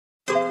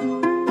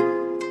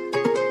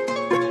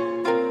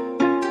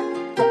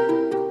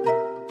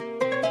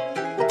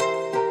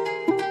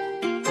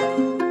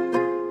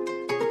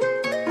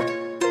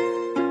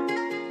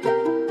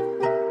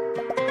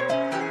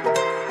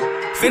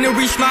finna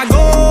reach my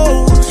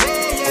goals.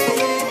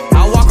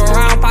 I walk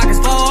around pockets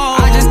full.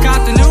 I just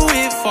copped a new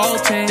hit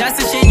 14. That's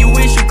the shit you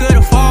wish you could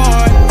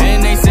afford.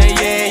 And they say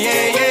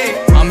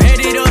yeah, I'm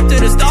headed up to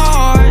the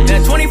stars.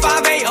 That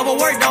 25-8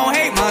 overwork, don't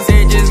hate my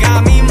shit, just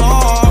got me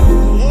more.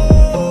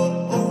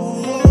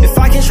 If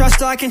I can trust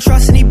her, I can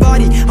trust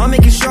anybody. I'm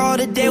making sure all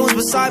the day was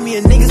beside me.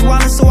 And niggas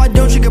wildin' so I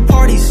don't drink at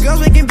parties.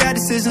 Girls making bad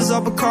decisions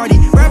off Bacardi.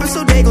 Rappers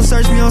so they gon'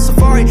 search me on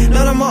Safari.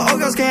 None of my old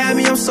girls can have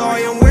me, I'm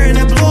sorry. I'm wearing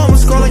that blue, I'ma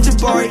score like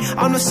Jabari.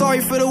 I'm not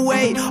sorry for the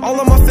wait. All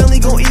of my family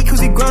gon' eat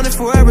cause we grounded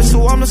forever.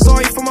 So I'm not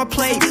sorry for my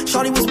plate.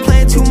 Shawty was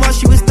playing too much,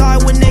 she was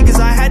dying with niggas.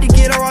 I had to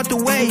get her out the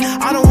way.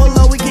 I don't want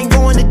love, we can't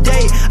go on a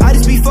date. I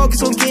just be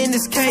focused on getting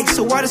this cake.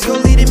 So why this girl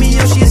leading me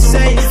up, she is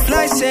safe.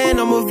 Flexing,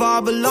 I'ma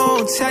vibe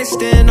alone.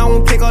 Texting, I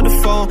won't pick up the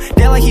phone.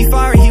 They like he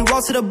fired, he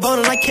raw to the bone.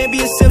 And I can't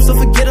be a simp, so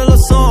forget a little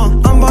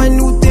song. I'm buying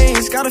new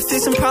things, gotta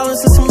fix some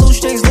problems and some loose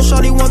strings. No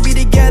shawty want be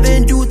together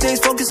and do things.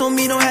 Focus on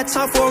me, don't have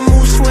time for a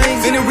mood swing.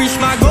 Finna reach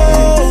my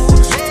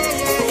goals.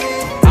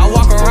 I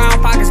walk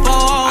around pockets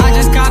full. I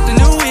just copped a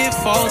new hit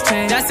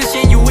 14. That's the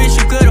shit you wish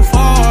you could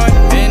afford.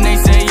 And they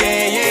say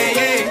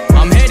yeah,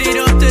 I'm headed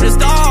up to the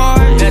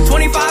stars. That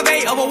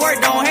 25-8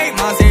 overwork, don't hate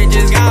my shit,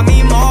 just got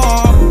me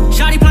more.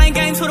 Shawty playing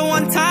games for the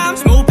one time.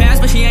 Smooth pass,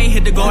 but she ain't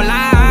hit the goal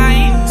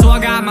line. So I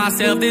got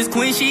myself this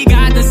queen, she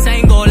got the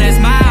same goal as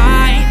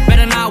mine.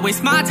 Better not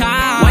waste my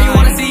time. Why you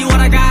wanna see what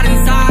I got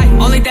inside?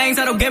 Only things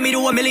that'll get me to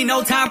a million,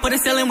 no time for the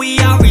ceiling, we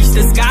out, reach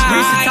the sky.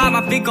 Reach the top,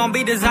 my feet gon'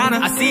 be designer.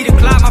 I see the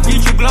clock, my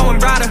future glowing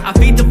brighter. I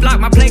feed the flock,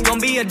 my plate gon'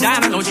 be a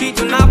diamond. Don't cheat,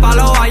 do not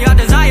follow all your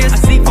desires. I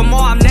seek for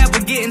more, I'm never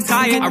getting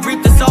tired. I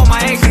reap the soul, my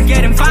actions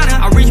getting finer.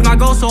 I reach my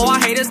goal so our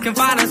haters can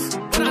find us.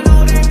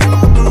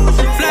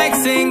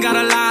 Flexing, got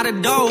a lot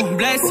of dough.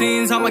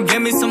 Blessings, I'ma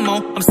give me some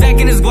more. I'm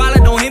stacking this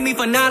guala, don't hit me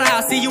for nada.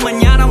 I'll see you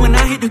mañana when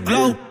I hit the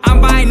glow. I'm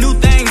buying new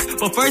things,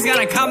 but first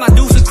gotta cop my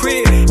deuce a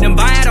crib. Then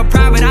buy at a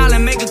private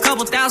island, make a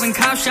couple thousand,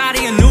 cop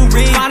shotty a new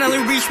ring. Finally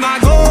reach my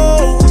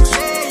goals.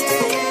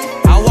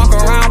 I walk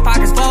around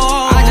pockets full.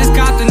 I just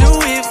copped a new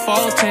hit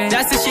 14.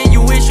 That's the shit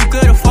you wish you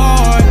could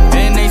afford.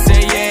 And they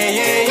say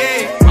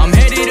yeah, I'm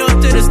headed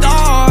up to the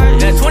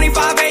stars. That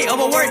 25-8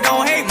 overwork,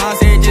 don't hate my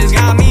shit, just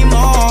got me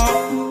more.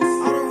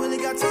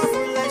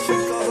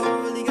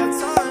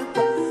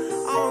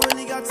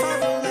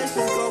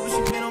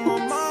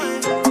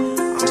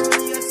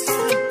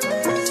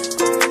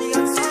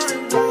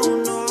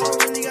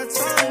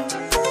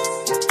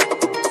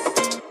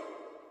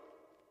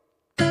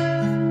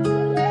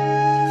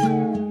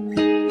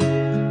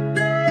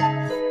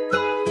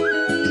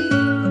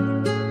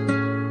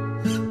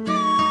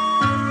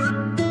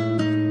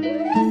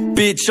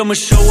 Bitch, I'ma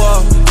show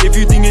off. If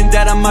you thinking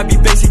that I might be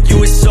basic,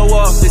 you is so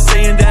off. They're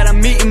saying that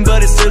I'm eating,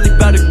 but it's really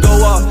about to go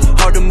off.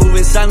 Hard to move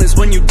in silence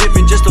when you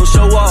dipping, just don't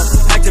show off.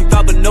 Acting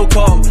foul but no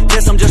call,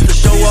 guess I'm just a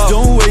show off.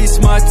 Don't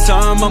waste my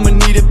time, I'ma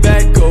need it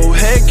back. Go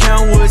head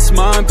count what's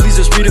mine, please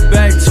just read it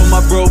back. Told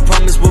my bro,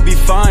 promise we'll be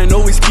fine.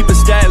 Always keep a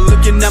stat,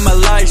 looking at my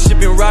life,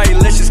 shipping right.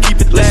 Let's just keep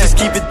it that. Let's just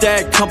keep it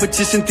that.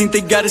 Competition think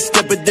they got a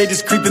step, but they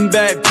just creeping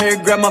back.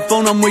 Paragraph my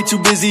phone, I'm way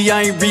too busy,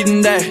 I ain't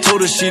reading that.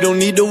 Told her she don't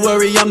need to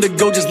worry, I'm the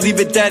go, just leave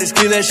it that. It's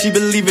clear that she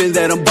believing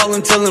that I'm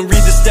ballin', tell him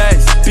read the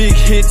stats. Big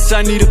hits,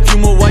 I need a few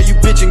more, why you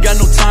bitchin'? Got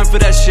no time for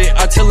that shit,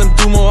 I tell him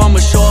do more, I'ma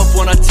show off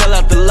when I tell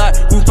out the lot.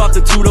 Roof off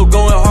the two-door,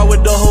 going hard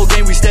with the whole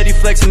game, we steady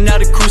flexing, now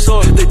the crew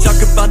soar. They talk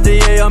about the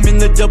A, I'm in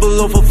the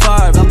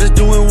 0045. I'm just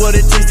doing what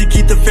it takes to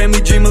keep the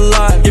family dream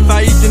alive. If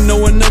I eat then no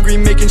one agree,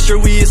 making sure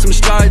we hit some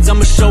strides.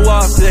 I'ma show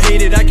off, the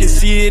hate it, I can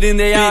see it in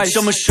their eyes.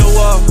 I'ma show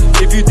off,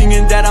 if you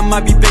thinking that I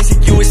might be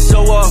basic, you is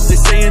so off. They're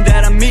saying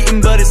that I'm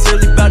eating, but it's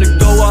really about to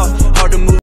go off. Hard to move